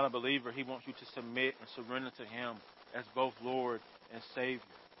 And if you're not a believer, he wants you to submit and surrender to him as both Lord and Savior.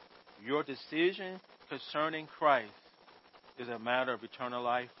 Your decision concerning Christ is a matter of eternal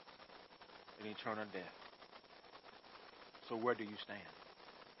life and eternal death. So where do you stand?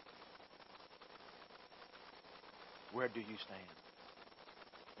 Where do you stand?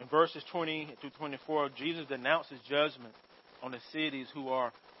 In verses 20 through 24, Jesus denounces judgment on the cities who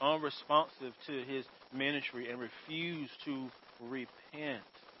are unresponsive to his ministry and refuse to repent.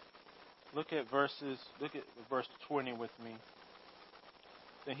 Look at verse 20 with me.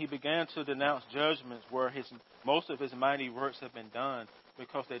 Then he began to denounce judgments where most of his mighty works have been done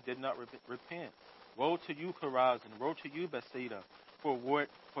because they did not repent. Woe to you, Chorazin! Woe to you, Bethsaida! For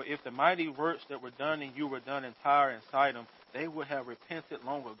if the mighty works that were done in you were done in Tyre and Sidon, they would have repented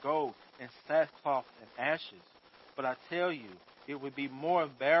long ago in sackcloth and ashes. But I tell you, it would be more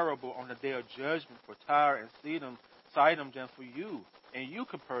bearable on the day of judgment for Tyre and Sidon than for you. And you,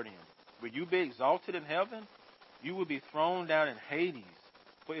 Capernaum, will you be exalted in heaven? You will be thrown down in Hades.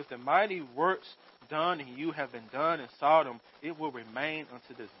 For if the mighty works done in you have been done in Sodom, it will remain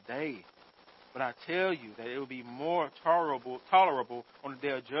unto this day. But I tell you that it will be more tolerable on the day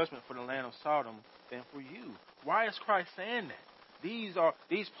of judgment for the land of Sodom than for you. Why is Christ saying that?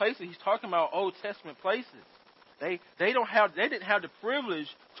 These places he's talking about, Old Testament places. They didn't have the privilege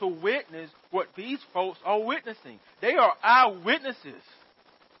to witness what these folks are witnessing. They are eyewitnesses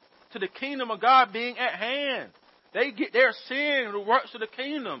to the kingdom of God being at hand. They're seeing the works of the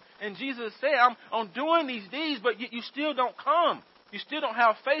kingdom. And Jesus said, I'm doing these deeds, but you still don't come. You still don't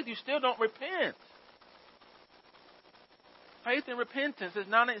have faith. You still don't repent. Faith and repentance is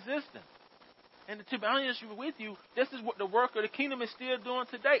non-existent. And to be honest with you, this is what the work of the kingdom is still doing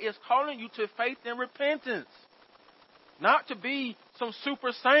today. It's calling you to faith and repentance. Not to be some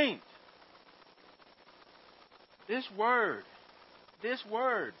super saint. This word.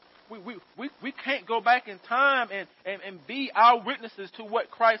 We can't go back in time and be eyewitnesses to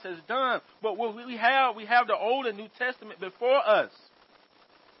what Christ has done. But what we have the Old and New Testament before us.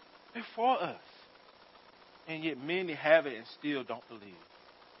 Before us. And yet many have it and still don't believe.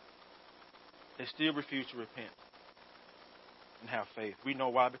 They still refuse to repent and have faith. We know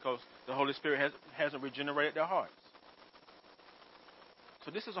why, because the Holy Spirit hasn't regenerated their hearts. So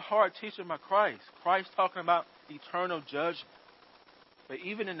this is a hard teaching by Christ. Christ talking about eternal judgment. But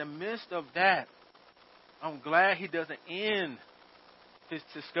even in the midst of that, I'm glad he doesn't end his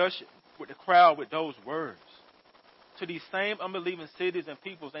discussion with the crowd with those words. To these same unbelieving cities and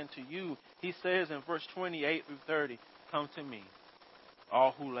peoples and to you, he says in verse 28 through 30, come to me,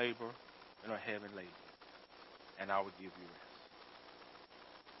 all who labor and are heavy laden, and I will give you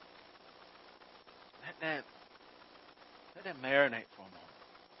rest. Let that marinate for a moment.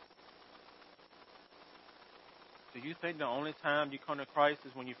 Do you think the only time you come to Christ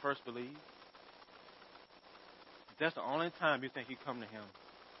is when you first believe? If that's the only time you think you come to him,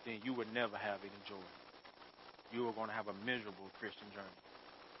 then you would never have any joy. You are going to have a miserable Christian journey.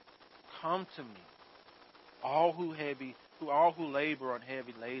 Come to me, all who labor and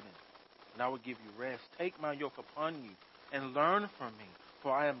heavy laden, and I will give you rest. Take my yoke upon you and learn from me,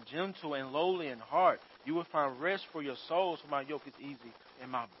 for I am gentle and lowly in heart. You will find rest for your souls, for my yoke is easy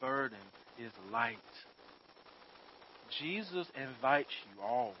and my burden is light. Jesus invites you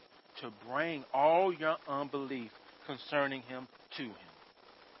all to bring all your unbelief concerning him to him.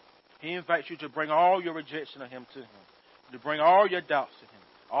 He invites you to bring all your rejection of him to him, to bring all your doubts to him,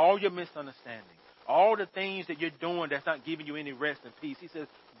 all your misunderstanding, all the things that you're doing that's not giving you any rest and peace. He says,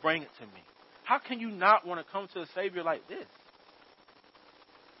 bring it to me. How can you not want to come to a Savior like this?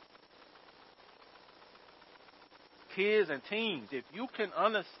 Kids and teens, if you can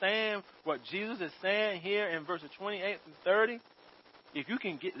understand what Jesus is saying here in verses 28 and 30, if you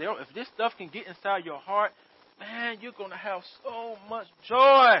can get there, if this stuff can get inside your heart, man, you're going to have so much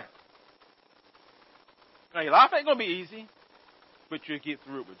joy. Now, your life ain't going to be easy, but you'll get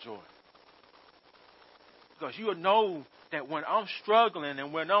through it with joy. Because you'll know that when I'm struggling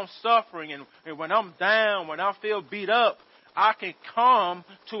and when I'm suffering and when I'm down, when I feel beat up, I can come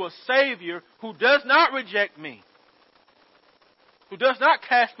to a Savior who does not reject me, who does not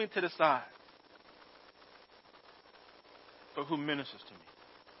cast me to the side, but who ministers to me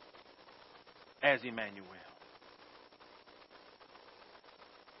as Emmanuel.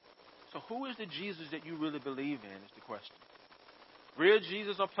 So who is the Jesus that you really believe in is the question. Real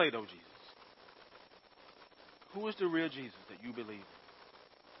Jesus or Plato Jesus? Who is the real Jesus that you believe in?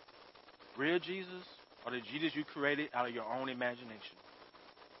 Real Jesus or the Jesus you created out of your own imagination?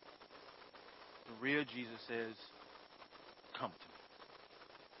 The real Jesus says, come to me.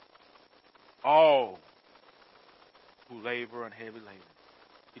 All who labor and heavy laden.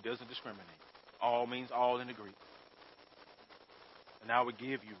 He doesn't discriminate. All means all in the Greek. And I will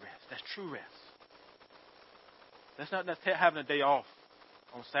give you rest. That's true rest. That's not having a day off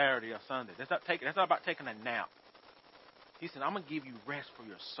on Saturday or Sunday. That's not about taking a nap. He said, I'm going to give you rest for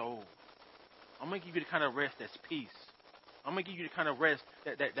your soul. I'm going to give you the kind of rest that's peace. I'm going to give you the kind of rest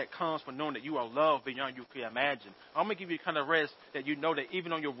that comes from knowing that you are loved beyond you can imagine. I'm going to give you the kind of rest that you know that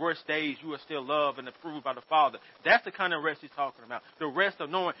even on your worst days, you are still loved and approved by the Father. That's the kind of rest he's talking about. The rest of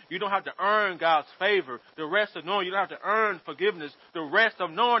knowing you don't have to earn God's favor. The rest of knowing you don't have to earn forgiveness. The rest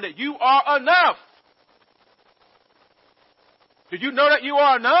of knowing that you are enough. Do you know that you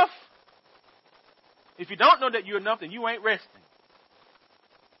are enough? If you don't know that you're enough, then you ain't resting.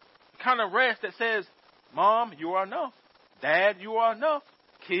 The kind of rest that says, Mom, you are enough. Dad, you are enough.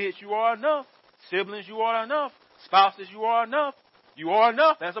 Kids, you are enough. Siblings, you are enough. Spouses, you are enough. You are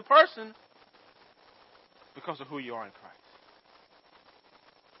enough as a person because of who you are in Christ.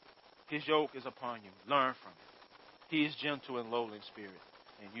 His yoke is upon you. Learn from it. He is gentle and lowly in spirit,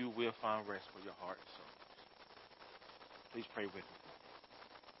 and you will find rest for your heart and soul. Please pray with me.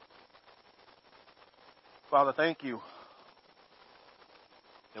 Father, thank you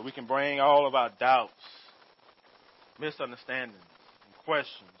that we can bring all of our doubts, misunderstandings, and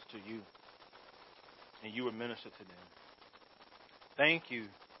questions to you, and you will minister to them. Thank you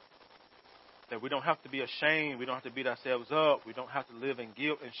that we don't have to be ashamed. We don't have to beat ourselves up. We don't have to live in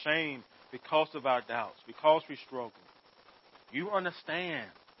guilt and shame because of our doubts, because we struggle. You understand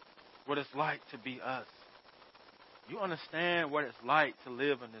what it's like to be us. You understand what it's like to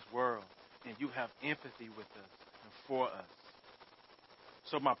live in this world, and you have empathy with us and for us.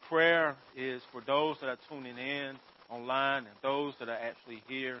 So my prayer is for those that are tuning in online and those that are actually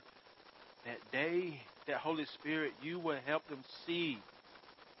here, that Holy Spirit, you will help them see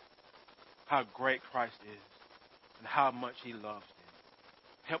how great Christ is and how much he loves them.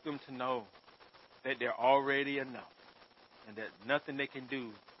 Help them to know that they're already enough and that nothing they can do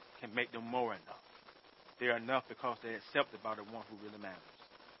can make them more enough. They're enough because they're accepted by the one who really matters,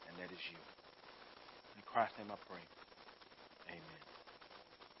 and that is you. In Christ's name I pray. Amen.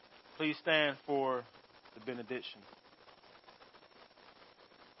 Please stand for the benediction.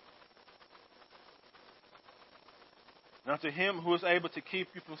 Now to him who is able to keep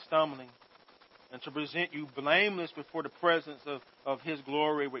you from stumbling and to present you blameless before the presence of his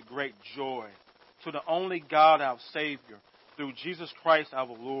glory with great joy, to the only God our Savior, through Jesus Christ our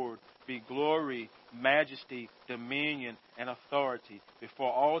Lord, be glory, majesty, dominion, and authority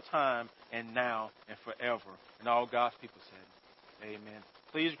before all time and now and forever. And all God's people said, amen.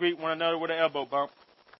 Please greet one another with an elbow bump.